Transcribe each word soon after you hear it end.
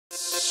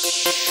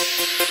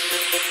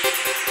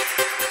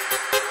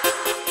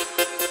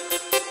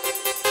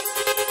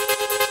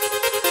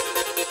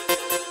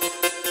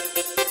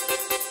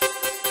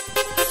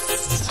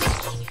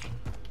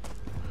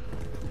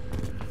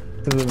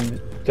them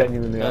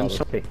genuinely are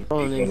the picky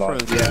people.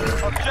 Like,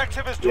 yeah.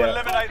 Objective is to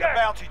eliminate the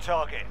bounty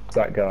target. It's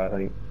that guy, I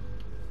think.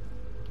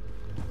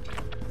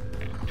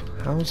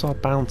 How's our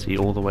bounty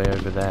all the way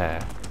over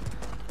there?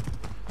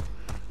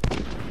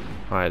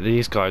 Alright,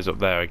 these guys up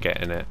there are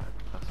getting it.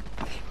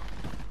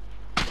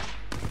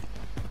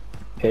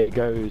 Here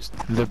goes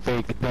the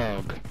big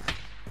dog.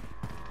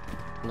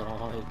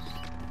 Nice.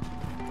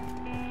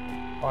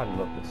 I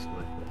love this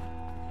sniper.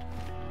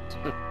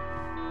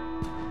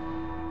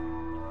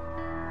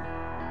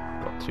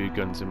 Got 2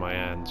 guns in my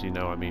hands, you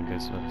know I mean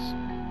business.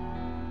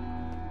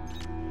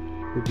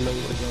 With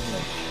loaded on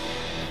it.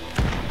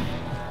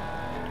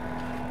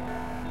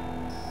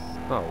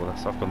 Oh, well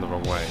that's, I've gone the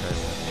wrong way.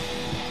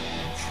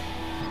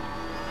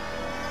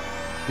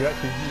 You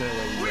actually know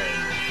where you're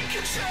going.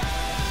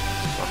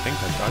 I think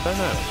I don't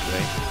know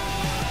actually.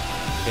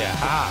 Yeah,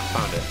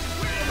 found it.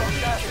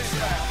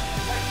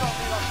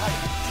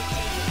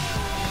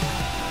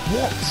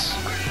 What?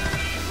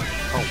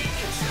 Oh.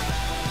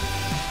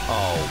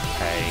 Oh,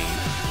 pain.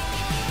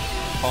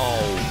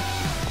 Oh,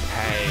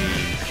 pain.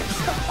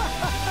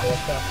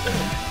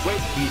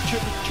 Wait, you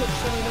chuck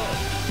something up.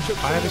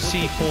 I have a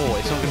C4,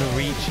 it's not going to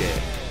reach it.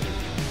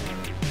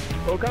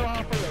 Well, go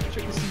halfway up,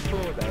 check the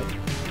C4 then.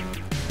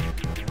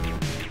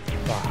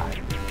 Bye.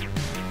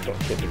 Got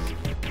chippers.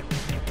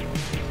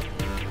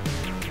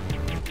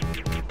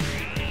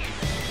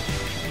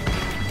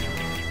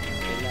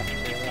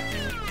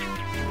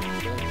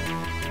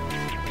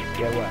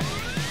 Yeah, where?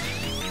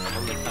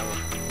 On the tower.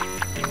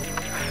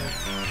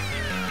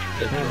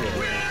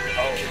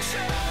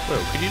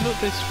 Well, could you look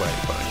this way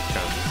by any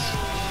chance?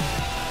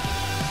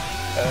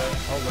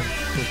 Hold on,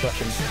 2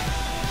 seconds.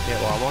 Yeah,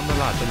 well I'm on the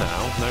ladder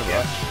now, no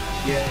rush.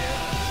 Yeah,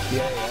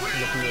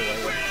 looking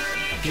your way.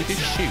 Can you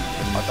just shoot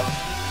and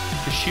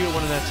just shoot at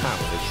one of their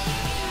towers?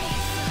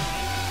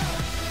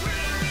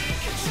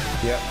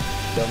 Yeah,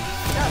 done.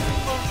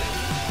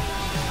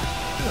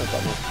 Oh,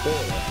 got my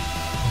score there.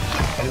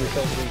 Enemy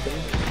soldier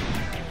incoming.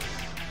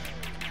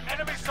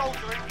 Enemy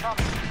soldier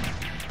incoming.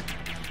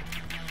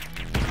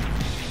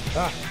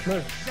 Ah, no,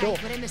 stop.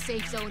 Right, we're in the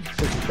safe zone.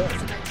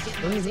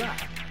 When was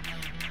that?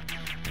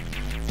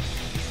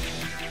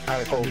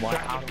 Alex, Oh my,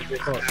 out of this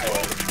tower.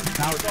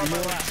 Now, you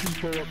know that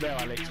C4 up there,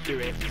 Alex, do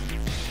it.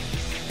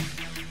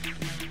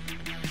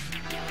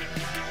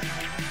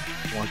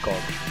 Oh my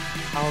god.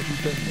 How have you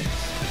done this?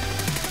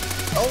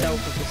 Oh!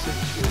 Stealth of the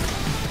century.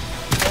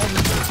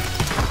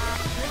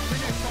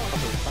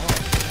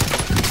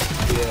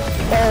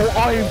 Oh,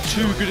 I am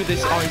too good at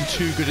this. I am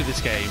too good at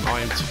this game.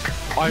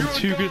 I'm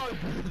too good.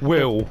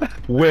 Will,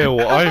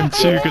 I am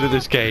too good at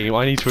this game.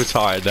 I need to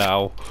retire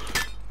now.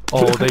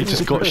 Oh, they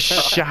just got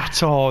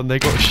shat on. They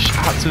got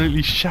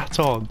absolutely shat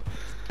on.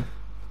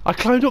 I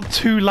climbed up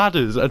 2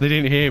 ladders and they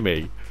didn't hear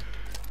me.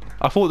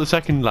 I thought the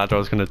second ladder I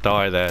was going to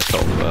die there,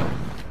 Tom, but...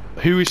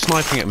 Who is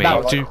sniping at me?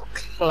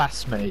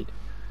 Classmate.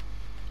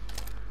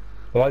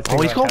 Well,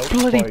 oh, he's got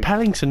bloody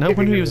Pellington. No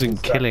wonder he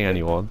wasn't killing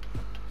anyone.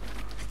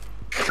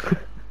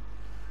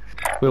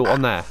 Will,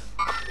 on there.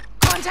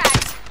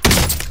 Contact!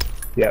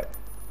 Yep.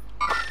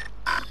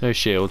 No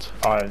shield.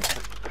 Iron.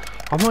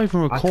 I'm not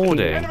even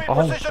recording.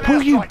 Oh,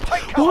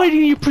 why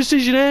didn't you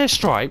precision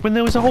airstrike when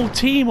there was a whole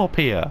team up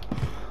here?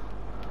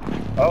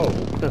 Oh.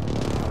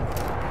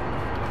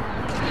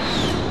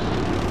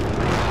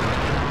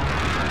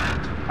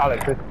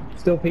 Alex, there's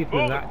still people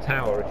in that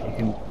tower if you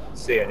can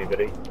see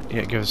anybody.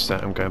 Yeah, give us a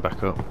sec, I'm going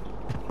back up.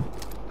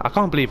 I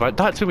can't believe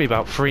that took me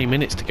about 3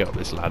 minutes to get up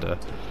this ladder.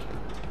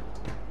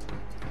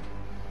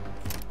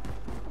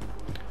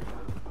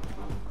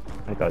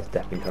 That guy's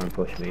definitely trying to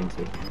push me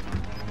into.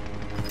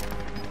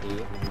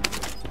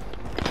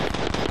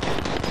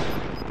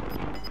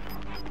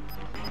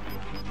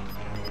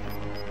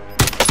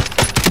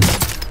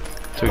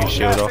 Took his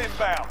shield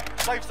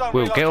off.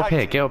 Will, get up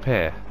here, get up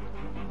here.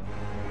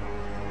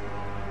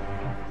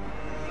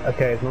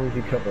 Okay, as long as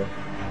you cover.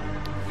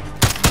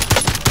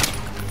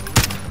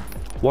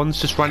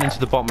 One's just ran into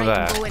the bottom of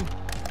there.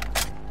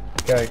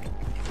 Okay.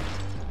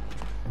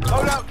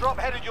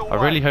 I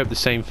really hope the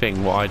same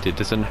thing, what I did,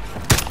 doesn't...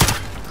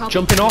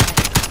 Jumping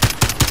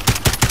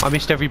off! I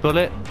missed every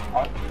bullet.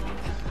 I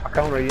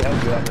can't really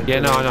help you that much. Yeah,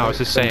 no, I was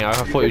just saying, I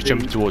thought he was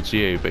jumping towards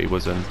you, but he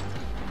wasn't.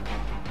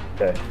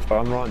 Okay, but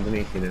I'm right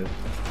underneath you now.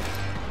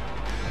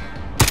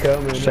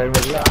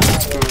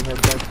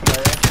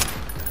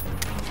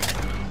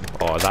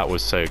 Oh, that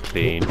was so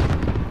clean. Ooh,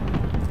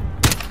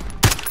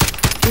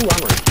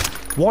 am I?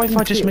 Why have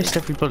I just missed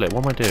every bullet?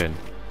 What am I doing?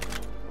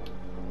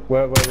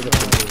 Where are we looking?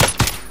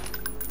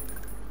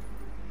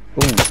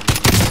 Ooh.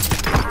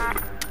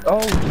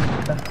 Oh!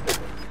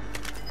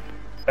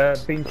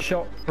 Been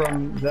shot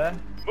from there.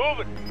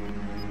 Moving.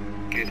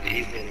 Good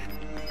evening.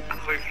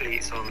 Hopefully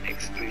it's on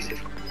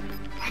exclusive.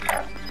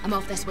 I'm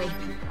off this way.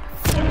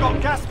 We've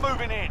got gas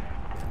moving in.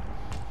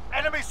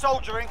 Enemy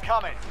soldier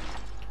incoming.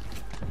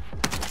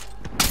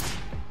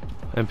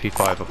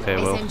 MP5 up here,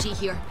 Will. SMG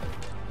here.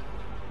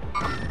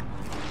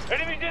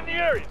 Enemies in the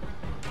area.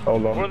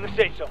 Hold We're on. in the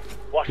safe zone.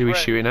 Watch Who are we for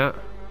shooting at?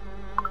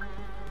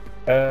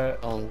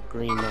 On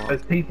green mark.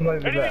 There's people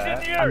over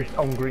there and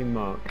on green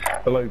mark.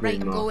 Below green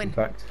Right, I'm mark, going. in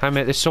fact. Hey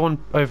mate, there's someone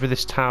over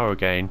this tower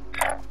again.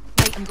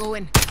 Right, I'm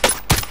going.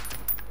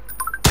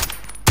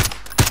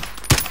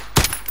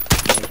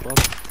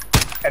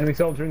 Enemy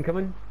soldier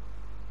incoming.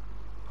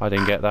 I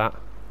didn't get that.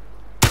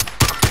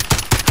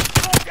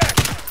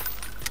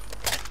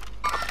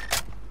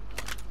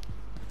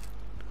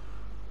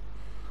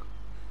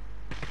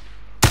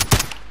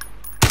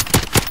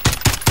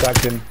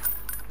 Tagged him.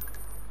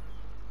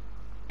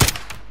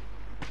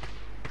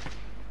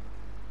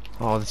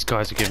 Oh, these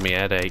guys are giving me a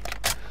headache.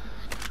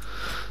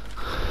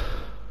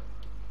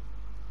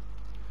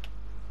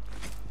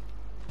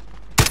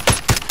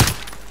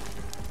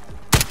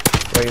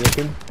 Where are you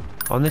looking?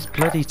 On this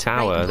bloody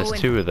tower, Right, I'm there's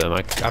going. 2 of them.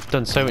 I've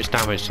done so much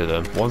damage to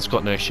them. One's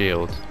got no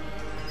shield.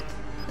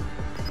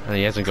 And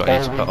he hasn't got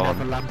any to put on.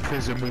 Neverland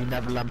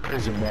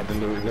prison where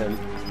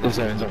the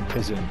zone's on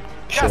prison.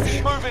 Gas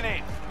is moving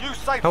in. New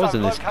safe That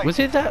wasn't zone this. located. Was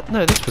it that?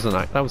 No, this wasn't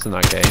that. That wasn't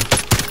that game.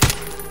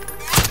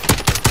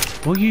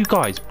 Will you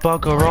guys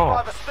bugger Driver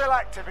off? still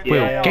active in the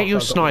Will, area. get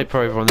your sniper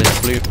over on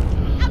this blue.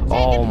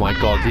 Oh my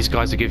god, these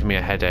guys are giving me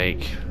a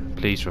headache.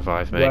 Please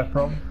revive me. Where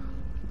from?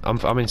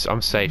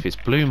 I'm safe. It's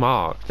blue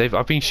mark.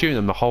 I've been shooting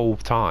them the whole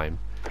time.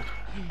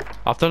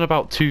 I've done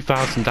about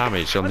 2,000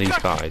 damage on these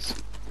guys.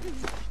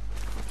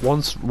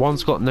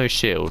 One's got no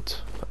shield,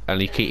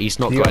 and he's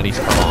not got any to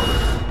put on.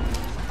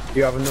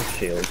 You have enough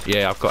shield.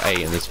 Yeah, I've got 8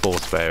 and there's 4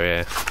 spare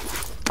here.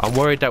 I'm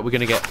worried that we're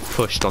gonna get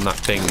pushed on that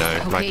thing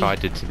though, like Okay. I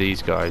did to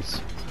these guys.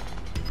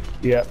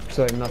 Yep,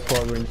 so that's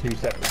why we're in 2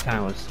 separate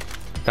towers.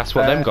 That's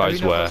what them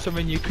guys were.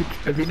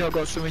 Have you not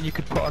got something you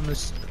could put on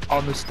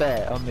the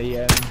stair on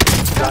the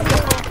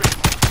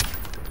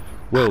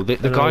Will, the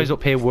guys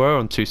up here were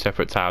on 2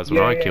 separate towers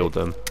when Yeah, I yeah. killed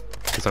them,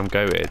 because I'm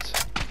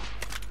goated.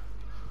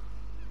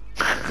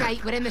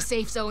 Right, we're in the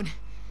safe zone.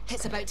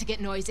 It's about to get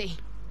noisy.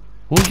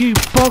 Will you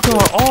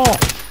bugger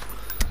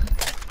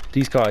off?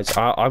 These guys,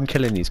 I'm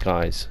killing these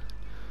guys.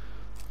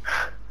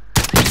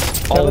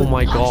 Oh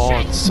my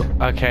god.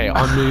 Okay,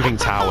 I'm moving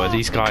tower.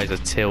 These guys are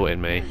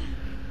tilting me.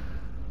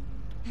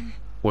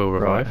 Will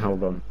Right, revive.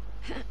 hold on.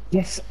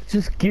 Yes,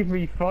 just give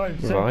me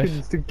 5 Revive.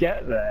 seconds to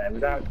get there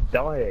without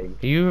dying.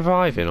 Are you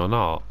reviving or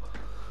not?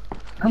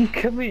 I'm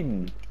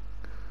coming!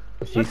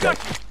 She's like,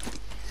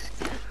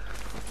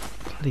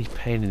 Bloody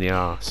pain in the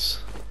ass.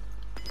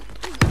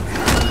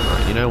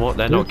 Right, you know what?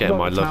 They're not getting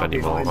my love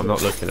anymore. I'm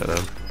not looking at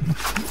them.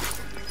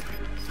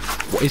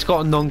 He's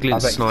got a non-glint I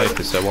bet-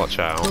 sniper, so watch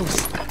out.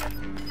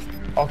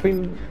 I've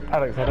been...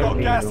 Alex, I don't Got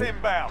need gas you.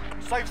 inbound.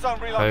 Safe zone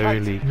relocated.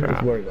 Holy Don't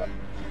crap. worry about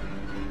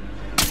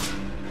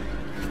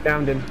it.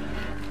 Downed him.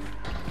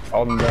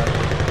 On the...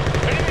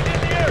 Enemies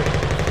in the area.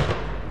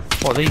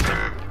 What, these?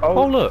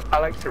 Oh, look.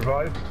 Alex,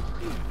 revive.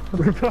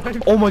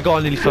 Revive. Oh my god,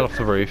 I nearly fell off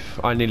the roof.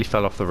 I nearly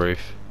fell off the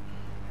roof.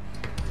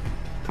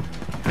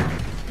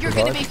 You're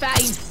gonna be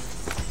fine.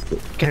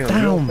 Get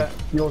Hang on, down.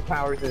 your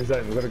tower is in the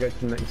zone. We've got to go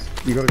to the next...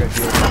 You've got to go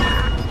to your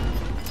tower.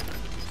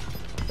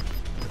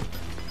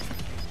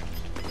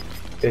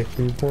 If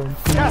you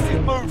want to... Gas is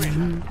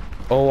moving.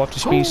 Oh, I've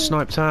just been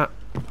sniped at.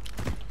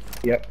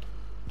 Yep.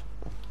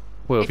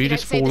 Will, If have you you're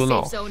just outside the fallen safe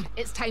off? zone,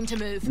 it's time to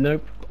move.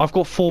 Nope. I've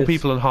got 4 Just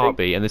people in take-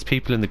 heartbeat, and there's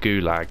people in the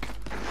gulag.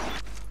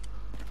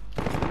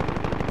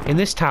 In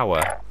this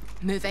tower.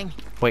 Moving.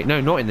 Wait,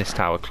 no, not in this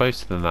tower.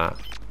 Closer than that.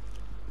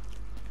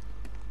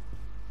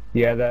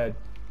 Yeah, they're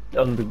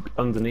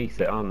underneath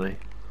it, aren't they?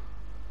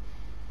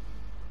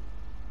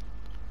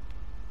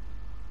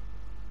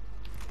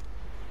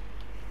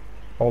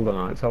 Hold on,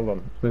 Alex, hold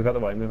on. Move out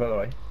of the way, move out of the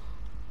way.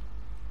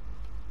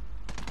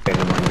 Okay,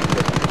 never mind.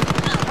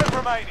 10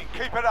 remaining.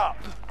 Keep it up.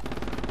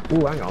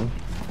 Ooh, hang on.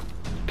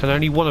 Can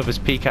only one of us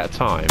peek at a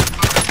time?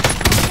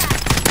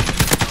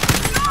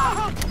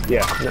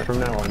 Yeah, no, from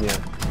now on, yeah.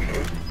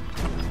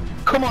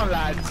 Come on,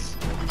 lads.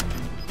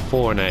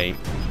 4 and 8.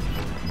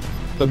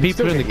 But You people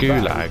still are in the get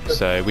your back. gulag,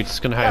 so we're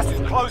just gonna Gas is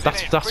have. closing in.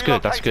 That's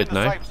good. That's Relocating good. the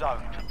No. safe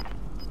zone.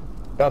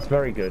 That's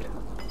very good.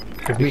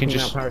 Because We we can can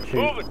just- now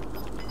parachute.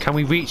 Can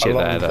we reach it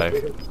there along though?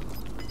 the-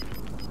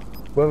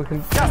 Well, we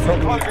can Gas is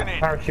probably closing in.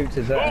 parachute to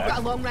We've got there. a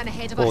long run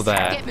ahead of Or us.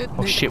 there? Get moving.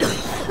 Oh shit!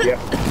 Yep.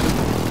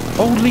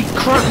 Holy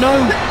crap!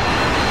 No!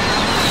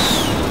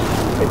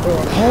 It's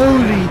alright.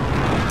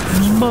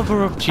 Holy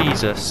mother of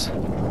Jesus!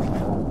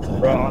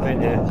 Right, I'm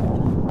in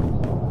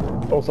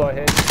here. Also I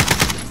hit.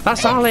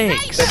 That's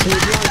Alex! There's two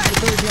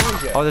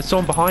behind you. Oh, there's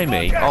someone behind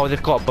me. Oh,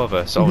 they've got above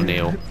us. Oh,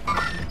 Neil.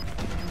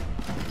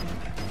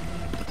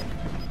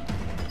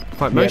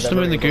 Right, most of them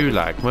are in the they're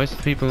very gulag. Most of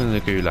the people are in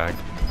the gulag.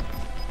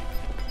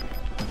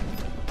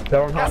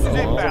 They're on Gas hot. is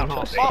They're on inbound.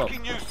 hot.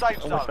 Marking new safe I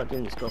wish I zone.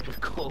 didn't got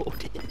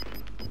recorded.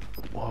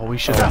 Oh, we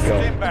should Gas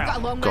have. is We've got a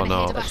inbound. long Gone run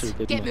ahead up. of I us. should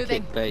have Get been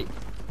moving. clickbait.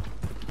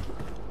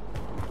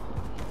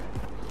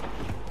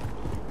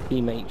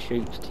 Teammate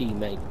shoots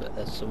teammate, but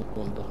there's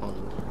someone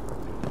behind.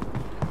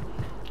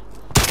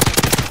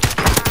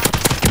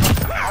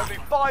 Only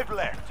 5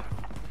 left.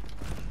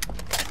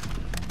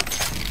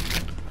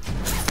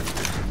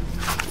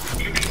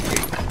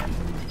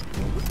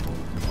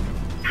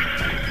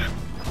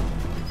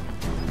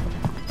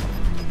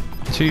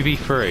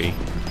 2v3.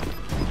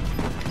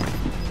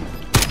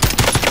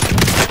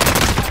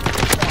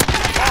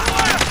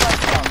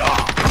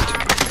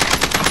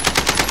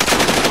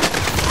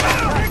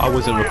 I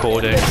wasn't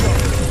recording.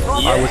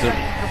 I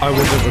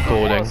wasn't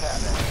recording.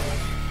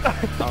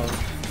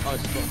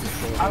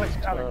 Alex,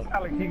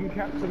 you can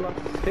capture like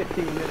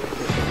 15 minutes.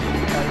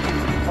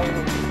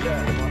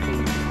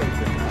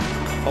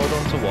 Hold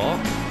on to what?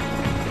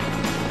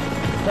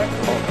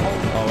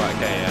 Oh, right,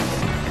 okay, yeah.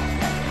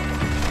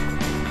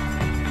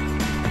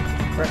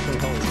 Press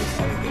and hold is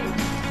so good.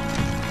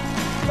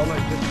 Oh no,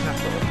 just tap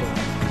it as well.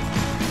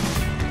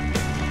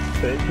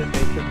 So it should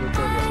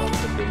record you like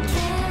 15 minutes.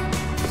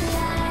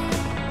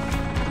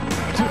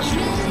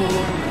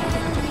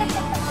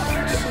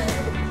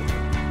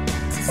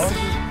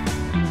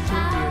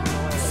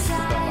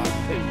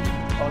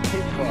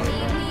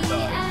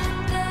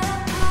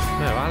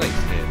 No, Alex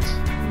hit.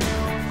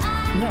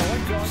 No, I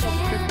got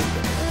triple.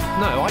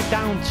 No, I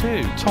downed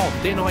 2. Tom,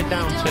 didn't I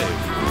down 2?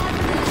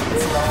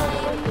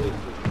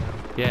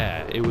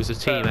 Yeah, it was a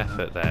team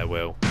effort there,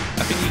 Will.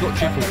 I think you got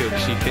triple kill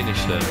because you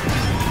finished them.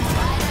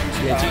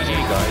 Yeah, GG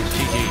guys,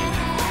 GG.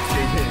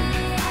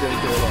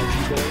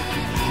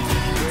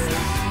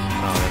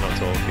 Oh, they're not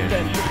talking.